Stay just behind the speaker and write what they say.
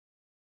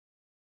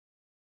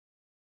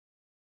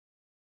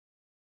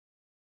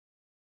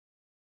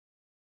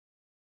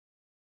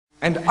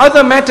and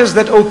other matters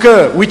that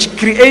occur which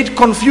create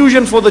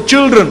confusion for the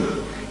children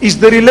is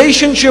the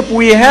relationship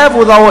we have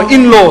with our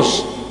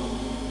in-laws.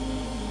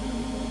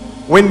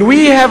 When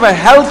we have a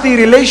healthy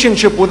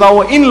relationship with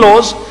our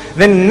in-laws,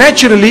 then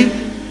naturally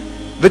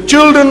the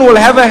children will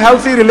have a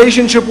healthy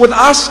relationship with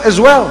us as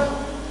well.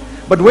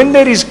 But when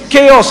there is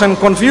chaos and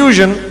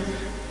confusion,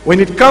 when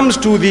it comes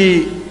to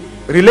the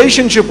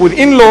relationship with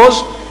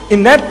in-laws,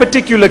 in that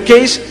particular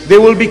case,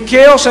 there will be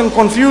chaos and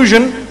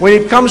confusion when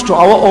it comes to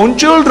our own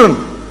children.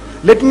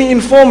 Let me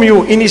inform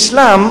you, in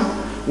Islam,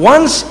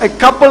 once a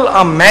couple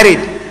are married,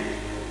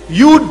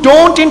 you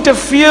don't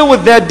interfere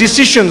with their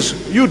decisions.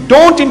 You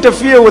don't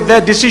interfere with their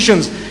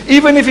decisions.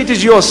 Even if it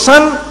is your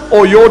son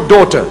or your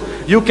daughter,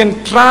 you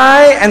can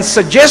try and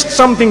suggest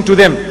something to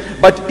them,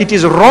 but it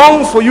is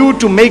wrong for you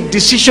to make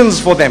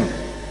decisions for them.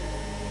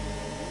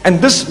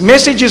 And this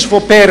message is for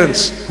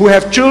parents who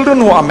have children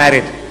who are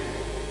married.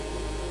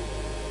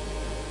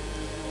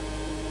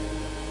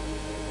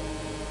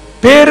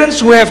 Parents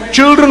who have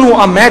children who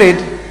are married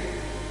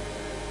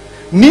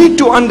need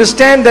to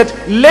understand that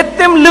let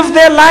them live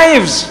their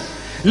lives.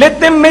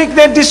 Let them make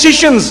their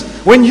decisions.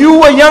 When you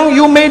were young,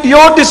 you made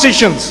your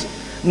decisions.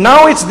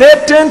 Now it's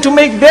their turn to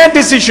make their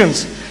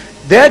decisions.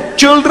 Their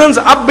children's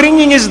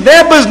upbringing is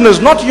their business,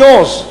 not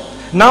yours.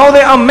 Now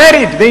they are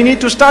married. They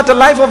need to start a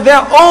life of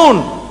their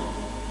own.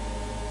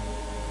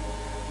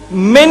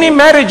 Many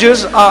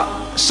marriages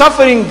are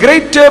suffering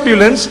great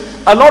turbulence.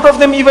 A lot of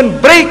them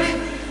even break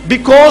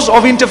because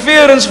of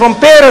interference from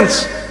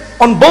parents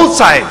on both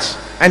sides.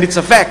 And it's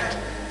a fact.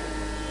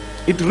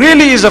 It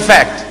really is a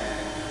fact.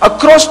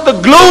 Across the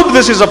globe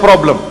this is a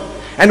problem.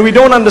 And we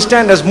don't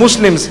understand as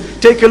Muslims.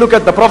 Take a look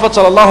at the Prophet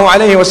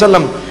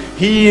ﷺ.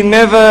 He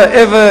never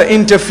ever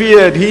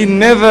interfered. He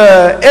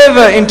never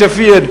ever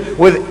interfered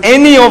with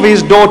any of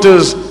his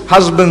daughters'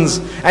 husbands.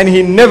 And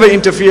he never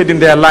interfered in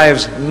their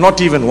lives,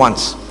 not even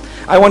once.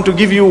 I want to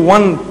give you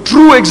one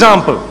true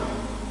example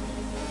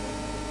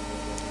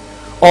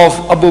of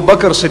Abu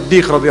Bakr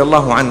Siddiq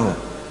radiallahu anhu.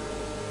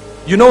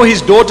 You know,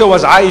 his daughter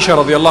was Aisha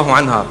radiallahu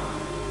anha.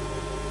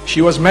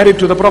 She was married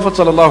to the Prophet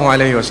sallallahu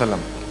alaihi wasallam.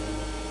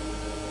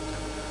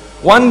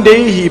 One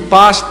day he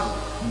passed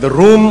the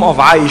room of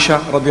Aisha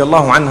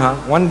radiallahu anha.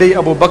 One day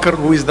Abu Bakr,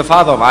 who is the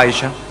father of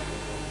Aisha,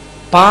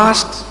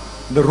 passed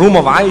the room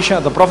of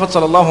Aisha. The Prophet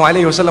sallallahu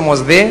alaihi wasallam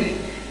was there,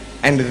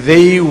 and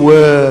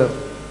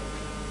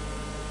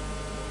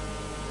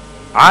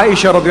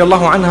Aisha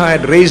radiallahu anha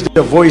had raised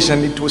her voice,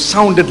 and it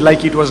sounded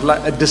like it was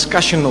like a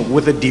discussion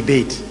with a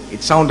debate.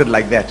 It sounded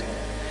like that.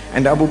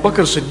 And Abu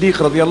Bakr Siddiq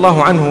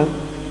radiallahu anhu,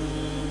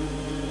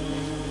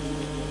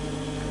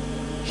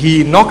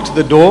 he knocked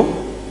the door.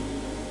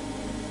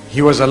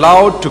 He was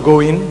allowed to go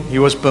in. He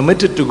was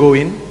permitted to go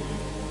in.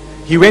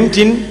 He went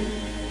in.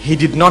 He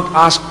did not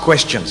ask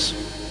questions.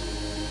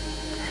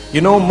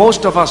 You know,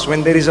 most of us,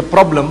 when there is a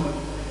problem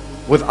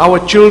with our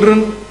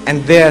children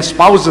and their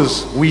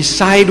spouses, we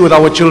side with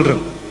our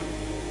children.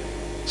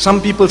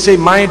 Some people say,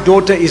 my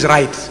daughter is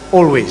right,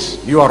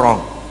 always. You are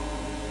wrong.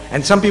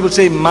 And some people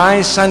say,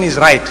 my son is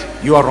right.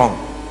 You are wrong.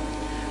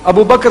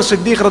 Abu Bakr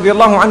Siddiq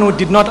radiallahu anhu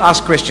did not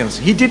ask questions.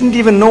 He didn't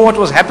even know what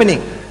was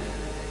happening.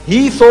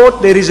 He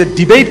thought there is a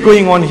debate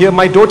going on here.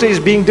 My daughter is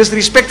being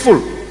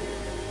disrespectful.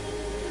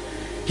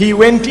 He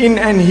went in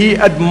and he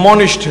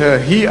admonished her.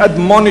 He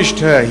admonished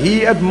her.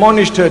 He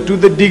admonished her to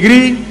the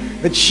degree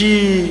that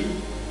she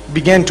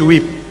began to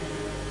weep.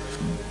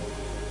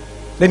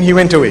 Then he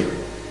went away.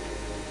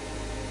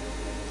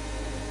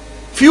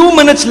 Few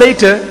minutes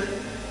later,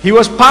 he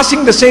was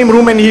passing the same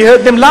room and he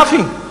heard them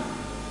laughing.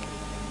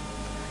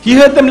 He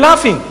heard them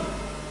laughing.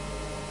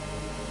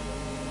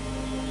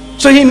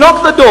 So he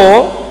knocked the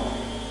door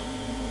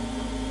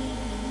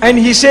and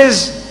he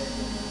says,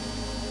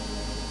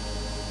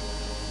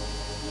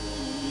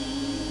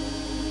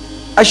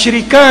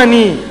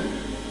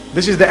 Ashrikani,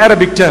 this is the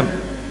Arabic term,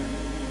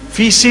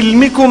 fi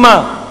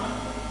silmikuma.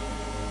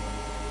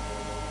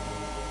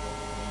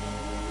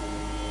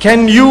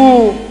 Can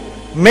you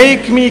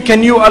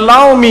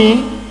allow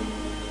me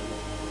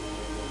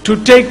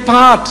to take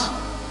part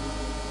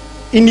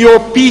in your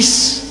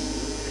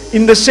peace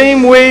in the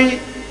same way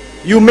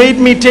you made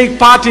me take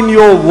part in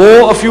your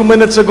war a few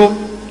minutes ago?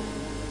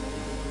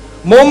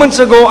 Moments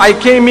ago I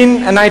came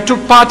in and I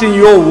took part in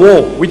your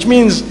war, which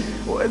means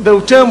the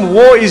term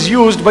war is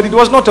used, but it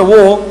was not a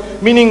war,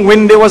 meaning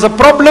when there was a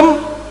problem,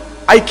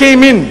 I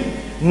came in.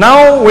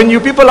 Now when you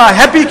people are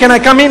happy, can I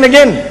come in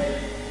again?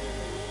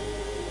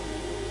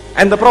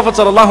 And the Prophet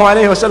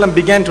ﷺ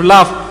began to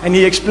laugh, and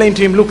he explained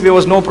to him, look, there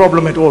was no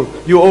problem at all.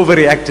 You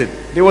overreacted.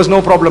 There was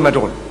no problem at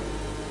all.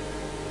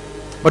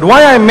 But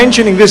why I am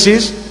mentioning this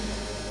is,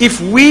 if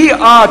we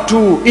are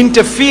to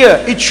interfere,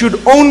 it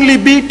should only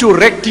be to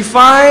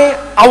rectify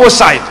our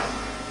side.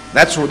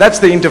 That's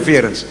the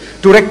interference.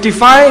 To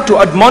rectify, to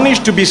admonish,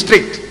 to be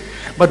strict.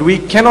 But we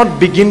cannot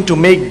begin to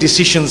make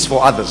decisions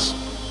for others.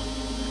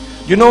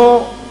 You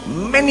know,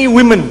 many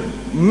women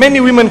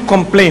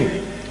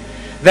complain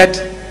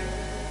that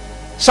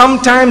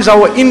sometimes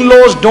our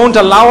in-laws don't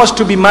allow us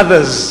to be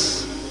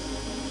mothers.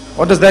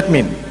 What does that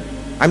mean?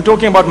 I'm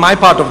talking about my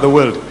part of the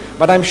world.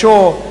 But I'm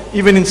sure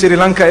even in Sri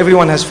Lanka,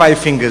 everyone has 5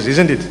 fingers,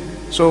 isn't it?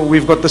 So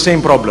we've got the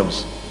same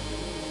problems.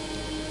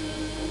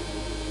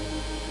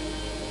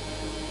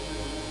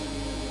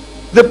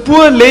 The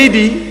poor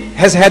lady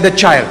has had a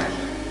child.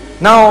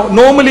 Now,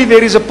 normally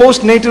there is a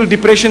postnatal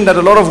depression that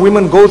a lot of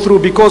women go through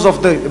because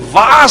of the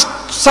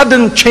vast,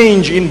 sudden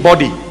change in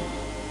body.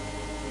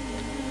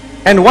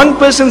 And one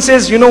person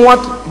says, you know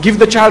what, give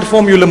the child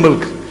formula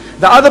milk.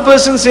 The other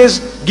person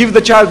says, give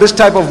the child this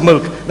type of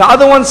milk. The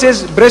other one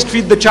says,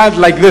 breastfeed the child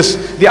like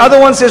this. The other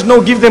one says,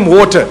 no, give them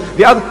water.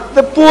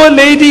 The poor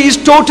lady is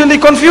totally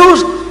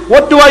confused.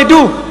 What do I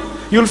do?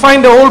 You'll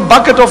find a whole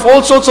bucket of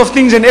all sorts of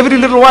things, and every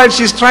little while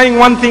she's trying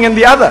one thing and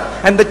the other.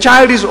 And the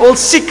child is all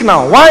sick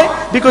now.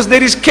 Why? Because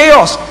there is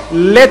chaos.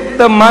 Let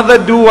the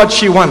mother do what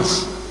she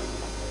wants.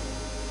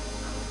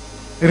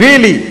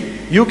 Really,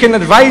 you can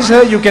advise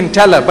her, you can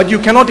tell her, but you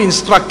cannot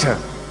instruct her.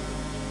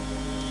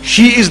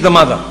 She is the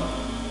mother.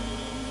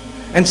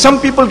 And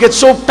some people get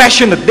so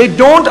passionate, they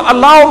don't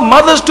allow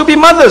mothers to be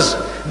mothers.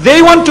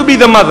 They want to be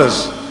the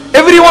mothers.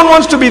 Everyone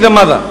wants to be the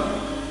mother.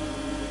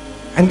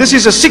 And this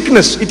is a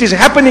sickness. It is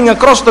happening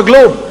across the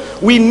globe.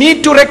 We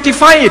need to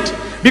rectify it,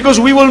 because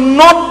we will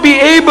not be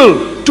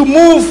able to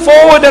move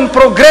forward and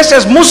progress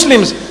as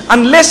Muslims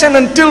unless and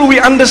until we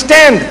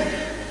understand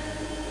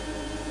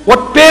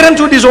what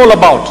parenthood is all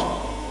about.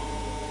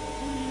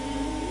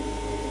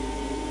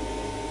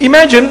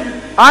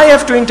 Imagine I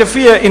have to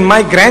interfere in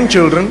my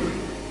grandchildren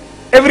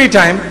every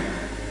time,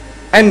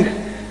 and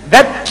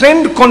that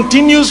trend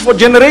continues for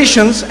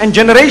generations and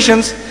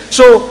generations.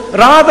 So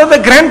rather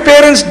the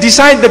grandparents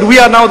decide that we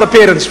are now the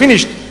parents,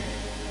 finished.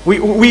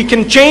 We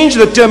can change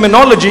the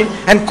terminology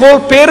and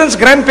call parents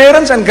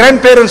grandparents and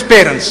grandparents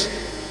parents.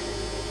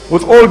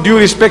 With all due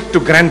respect to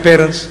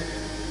grandparents.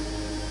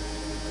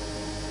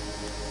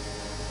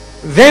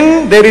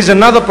 Then there is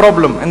another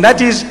problem, and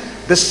that is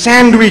the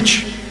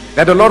sandwich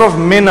that a lot of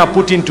men are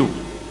put into.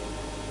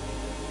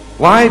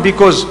 Why?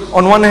 Because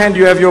on one hand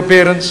you have your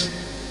parents.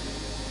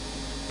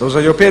 Those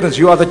are your parents.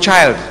 You are the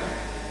child.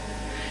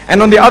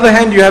 And on the other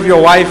hand, you have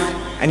your wife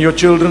and your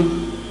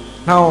children.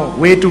 Now,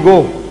 where to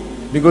go?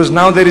 Because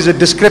now there is a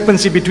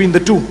discrepancy between the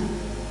two.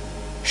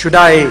 Should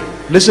I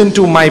listen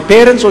to my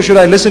parents or should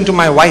I listen to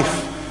my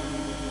wife?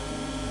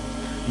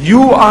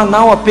 You are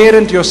now a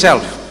parent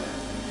yourself.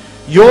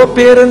 Your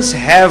parents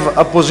have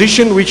a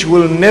position which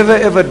will never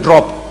ever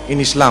drop in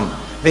Islam.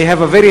 They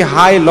have a very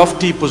high,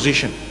 lofty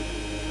position.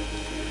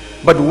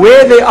 But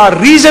where they are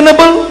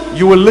reasonable,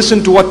 you will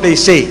listen to what they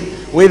say.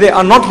 Where they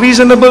are not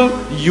reasonable,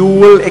 you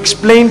will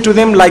explain to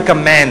them like a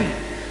man,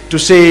 to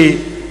say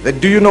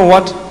that, do you know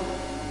what,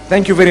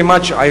 thank you very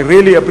much, I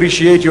really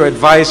appreciate your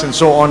advice and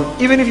so on.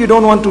 Even if you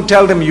don't want to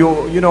tell them,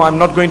 you know, I'm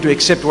not going to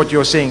accept what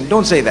you're saying,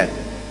 don't say that.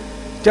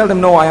 Tell them,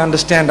 no, I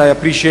understand, I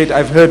appreciate,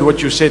 I've heard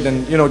what you said,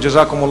 and you know,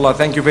 Jazakumullah,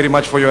 thank you very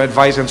much for your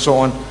advice and so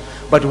on.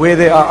 But where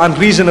they are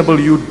unreasonable,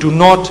 you do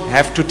not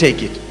have to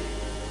take it.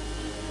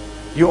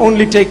 You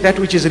only take that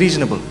which is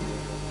reasonable.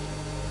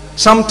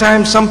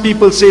 Sometimes some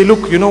people say,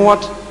 look, you know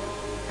what,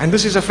 and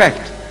this is a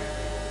fact,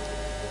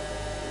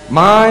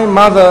 my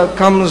mother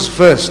comes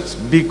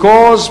first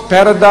because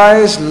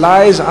paradise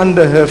lies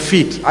under her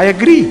feet. I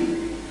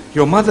agree,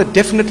 your mother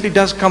definitely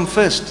does come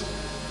first.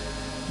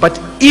 But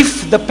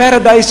if the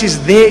paradise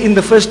is there in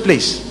the first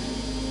place,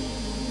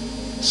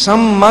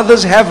 some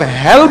mothers have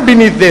hell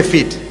beneath their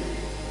feet.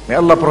 May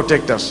Allah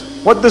protect us.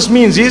 What this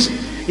means is,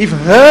 if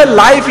her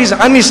life is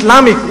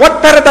un-Islamic,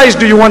 what paradise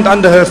do you want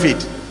under her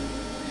feet?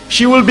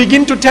 She will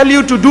begin to tell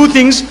you to do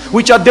things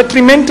which are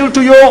detrimental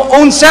to your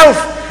own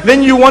self.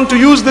 Then you want to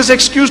use this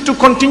excuse to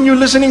continue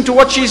listening to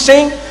what she is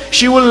saying.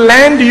 She will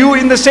land you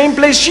in the same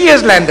place she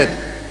has landed.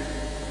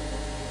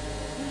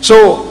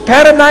 So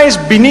paradise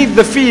beneath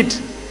the feet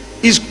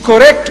is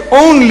correct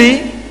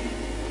only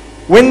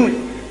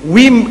when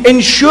we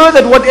ensure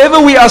that whatever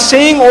we are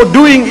saying or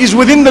doing is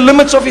within the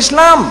limits of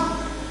Islam.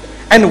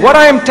 And what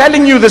I am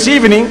telling you this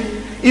evening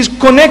is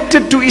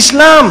connected to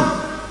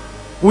Islam.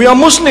 We are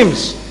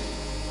Muslims.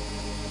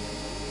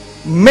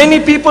 Many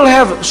people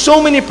have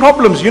so many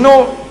problems. You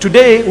know,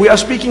 today we are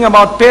speaking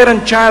about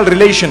parent-child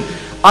relation.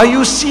 Are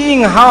you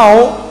seeing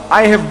how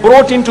I have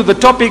brought into the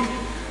topic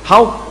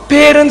how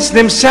parents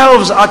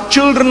themselves are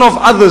children of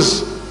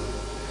others?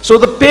 So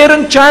the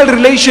parent-child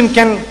relation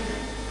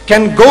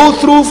can go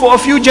through for a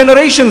few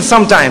generations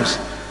sometimes.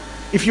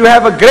 If you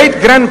have a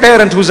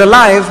great-grandparent who's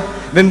alive,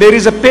 then there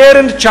is a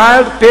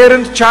parent-child,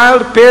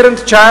 parent-child,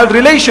 parent-child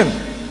relation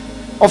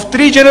of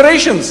 3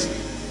 generations.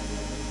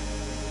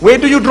 Where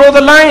do you draw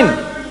the line?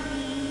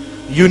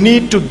 You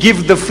need to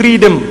give the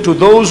freedom to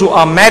those who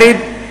are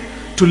married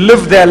to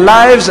live their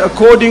lives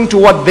according to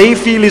what they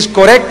feel is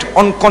correct,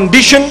 on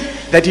condition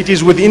that it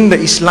is within the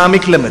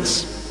Islamic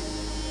limits.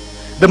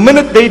 The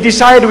minute they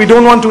decide we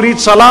don't want to read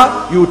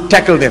Salah, you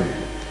tackle them.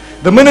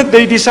 The minute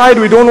they decide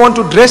we don't want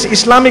to dress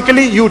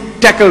Islamically, you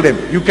tackle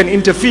them. You can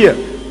interfere.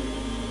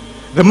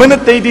 The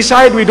minute they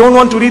decide we don't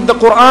want to read the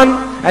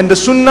Quran and the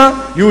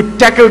Sunnah, you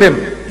tackle them.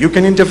 You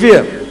can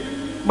interfere.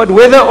 but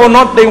whether or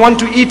not they want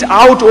to eat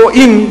out or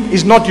in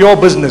is not your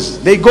business.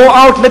 They go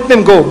out, let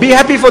them go. Be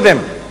happy for them.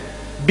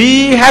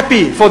 Be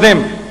happy for them.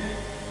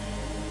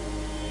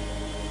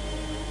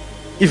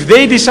 If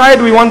they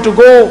decide we want to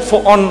go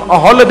on a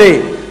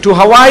holiday to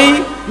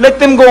Hawaii, let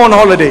them go on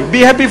holiday. Be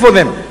happy for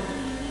them.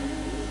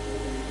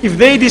 If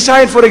they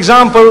decide, for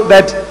example,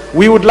 that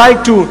we would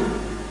like to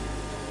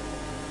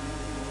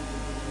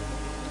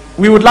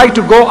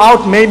go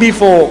out maybe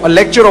for a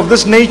lecture of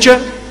this nature,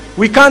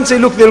 we can't say,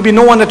 look, there will be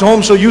no one at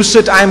home, so you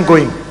sit, I am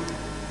going.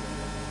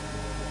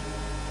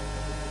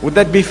 Would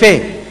that be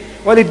fair?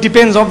 Well, it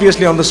depends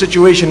obviously on the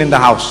situation in the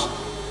house.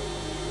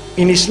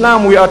 In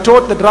Islam, we are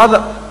taught that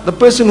rather the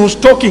person who's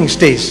talking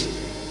stays.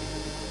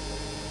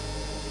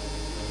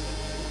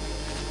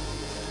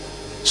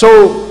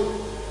 So,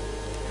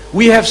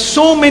 we have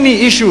so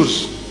many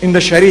issues in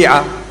the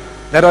Sharia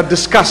that are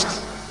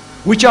discussed,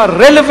 which are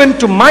relevant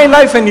to my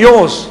life and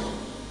yours,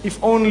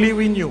 if only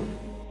we knew.